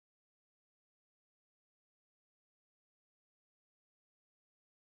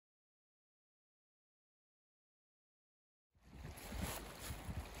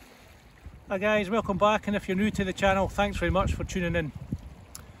Hi guys, welcome back, and if you're new to the channel, thanks very much for tuning in.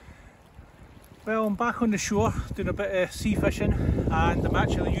 Well, I'm back on the shore doing a bit of sea fishing, and I'm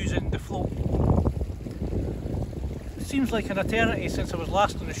actually using the float. It seems like an eternity since I was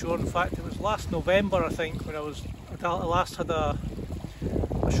last on the shore. In fact, it was last November I think when I last had a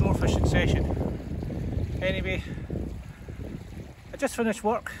shore fishing session. Anyway, I just finished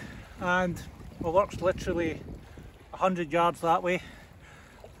work and my work's literally 100 yards that way,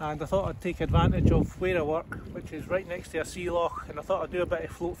 and I thought I'd take advantage of where I work, which is right next to a sea loch, and I thought I'd do a bit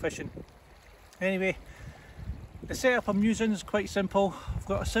of float fishing. Anyway, the setup I'm using is quite simple. I've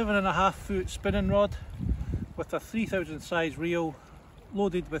got a 7.5 foot spinning rod with a 3000 size reel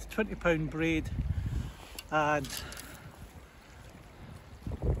loaded with 20 pound braid and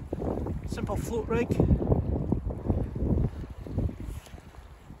simple float rig.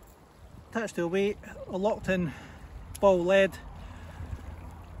 Attached to a weight, a locked in ball lead,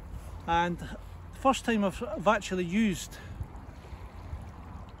 and the first time I've actually used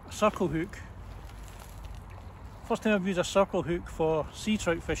a circle hook. First time I've used a circle hook for sea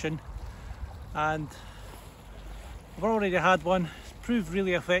trout fishing, and I've already had one. It's proved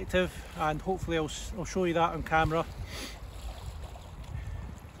really effective, and hopefully I'll show you that on camera.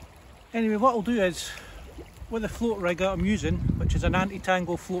 Anyway, what I'll do is, with the float rig that I'm using, which is an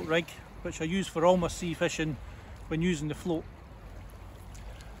anti-tangle float rig, which I use for all my sea fishing when using the float,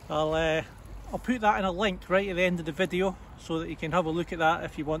 I'll put that in a link right at the end of the video so that you can have a look at that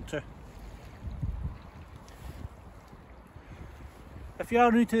if you want to. If you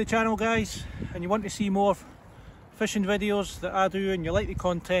are new to the channel guys, and you want to see more fishing videos that I do and you like the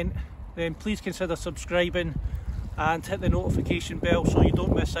content, then please consider subscribing and hit the notification bell so you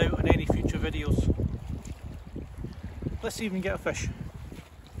don't miss out on any future videos. Let's see if we can get a fish.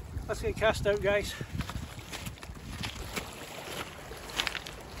 Let's get cast out guys.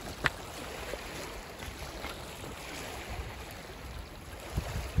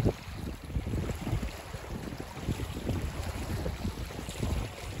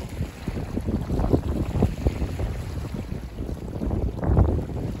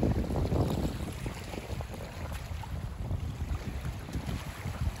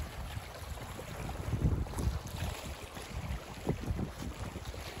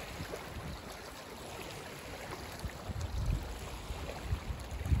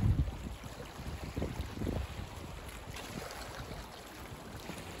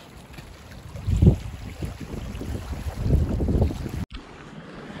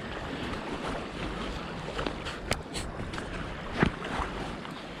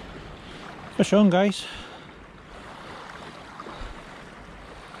 Fish on guys.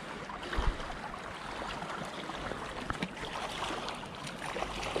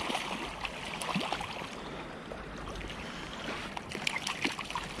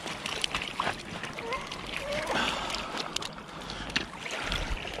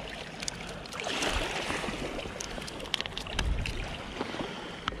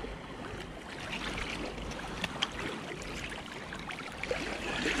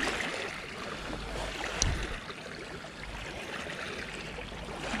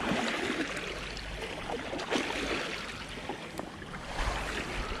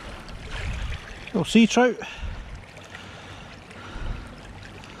 Little sea trout.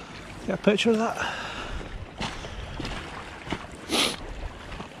 Get a picture of that.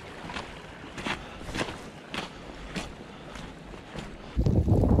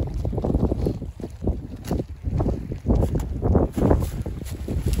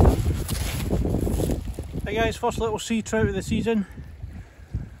 Hey guys, first little sea trout of the season.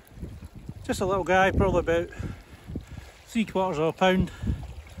 Just a little guy, probably about 3/4 of a pound.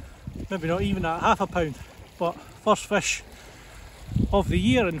 Maybe not even at half a pound, but first fish of the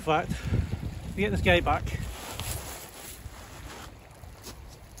year in fact. Let's get this guy back.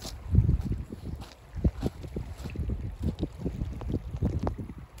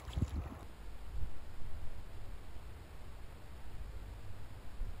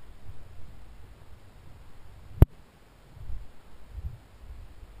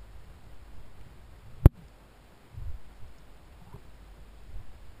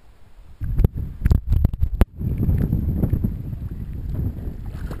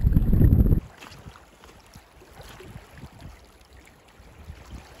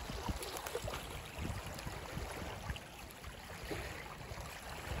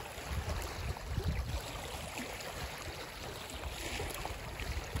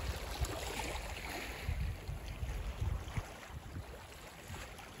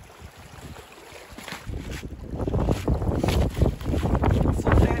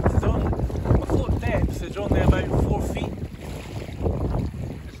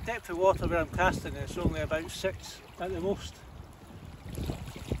 depth of water where I'm casting is only about 6 at the most.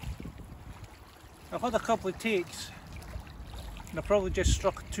 I've had a couple of takes and I probably just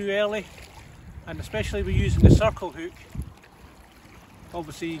struck too early, and especially with using the circle hook,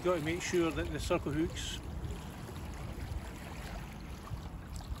 obviously you've got to make sure that the circle hook's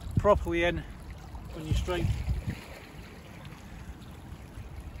properly in when you strike.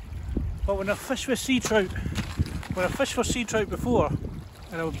 But when I fish with sea trout, when I fished for sea trout before,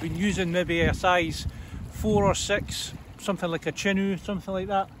 and I've been using maybe a size 4 or 6, something like a chinu, something like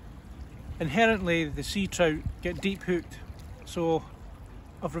that, inherently the sea trout get deep hooked. So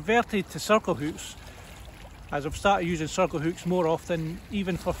I've reverted to circle hooks, as I've started using circle hooks more often.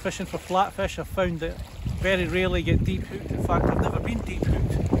 Even for fishing for flatfish, I've found that very rarely get deep hooked. In fact, I've never been deep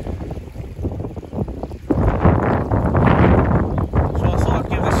hooked. So I thought I'd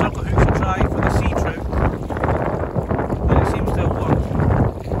give the circle hooks a try for the sea trout, and it seems to have worked.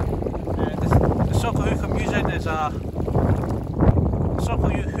 The circle hook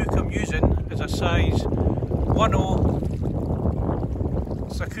I'm using is a size 1/0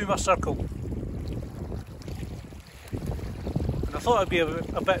 Sakuma circle. And I thought it'd be a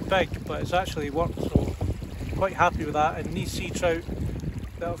bit big, but it's actually worked, so I'm quite happy with that. And these sea trout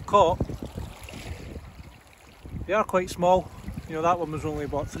that I've caught, they are quite small. You know, that one was only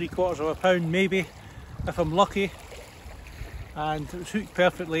about 3/4 of a pound maybe, if I'm lucky, and it was hooked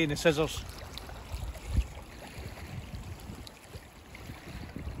perfectly in the scissors.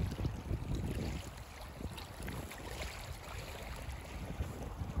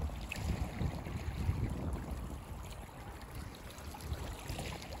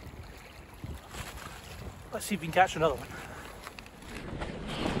 Let's see if we can catch another one.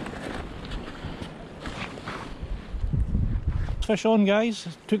 Fish on, guys.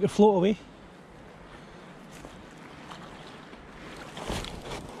 Took the float away.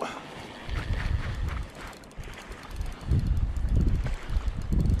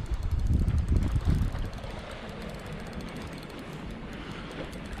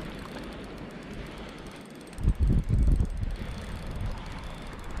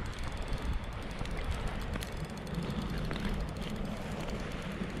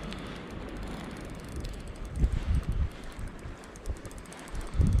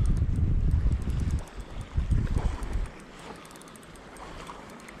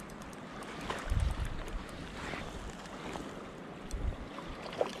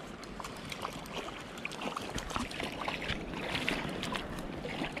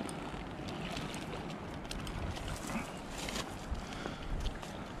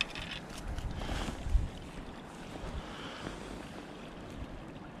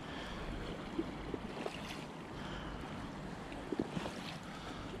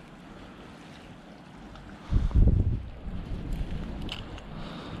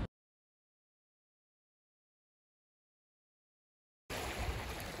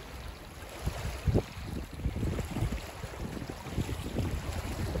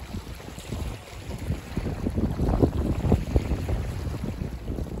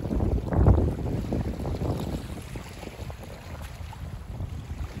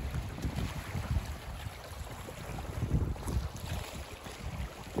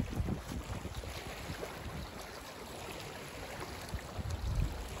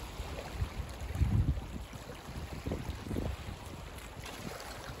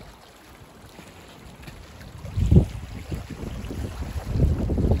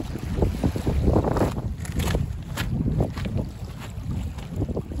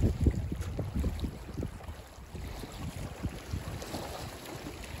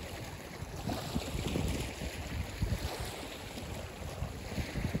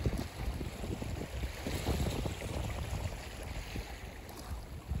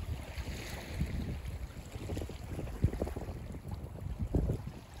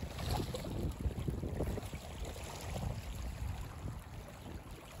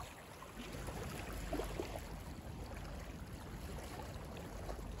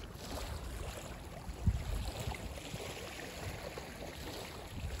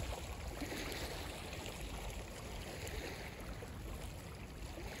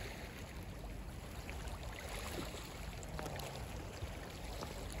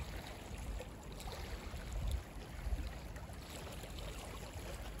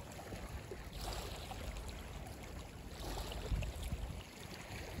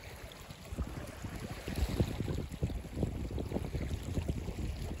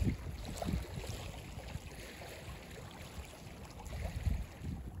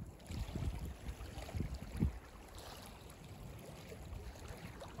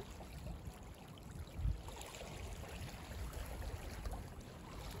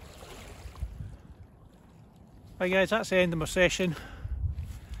 Right guys, that's the end of my session.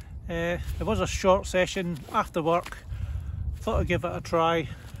 It was a short session after work. Thought I'd give it a try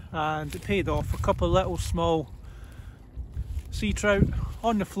and it paid off. A couple of little small sea trout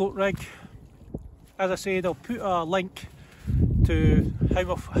on the float rig. As I said, I'll put a link to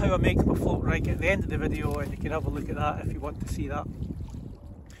how I make my float rig at the end of the video, and you can have a look at that if you want to see that.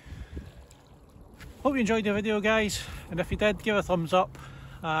 Hope you enjoyed the video guys, and if you did, give a thumbs up,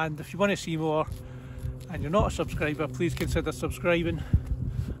 and if you want to see more and you're not a subscriber, please consider subscribing,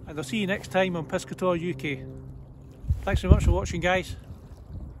 and I'll see you next time on Piscator UK. Thanks very much for watching guys.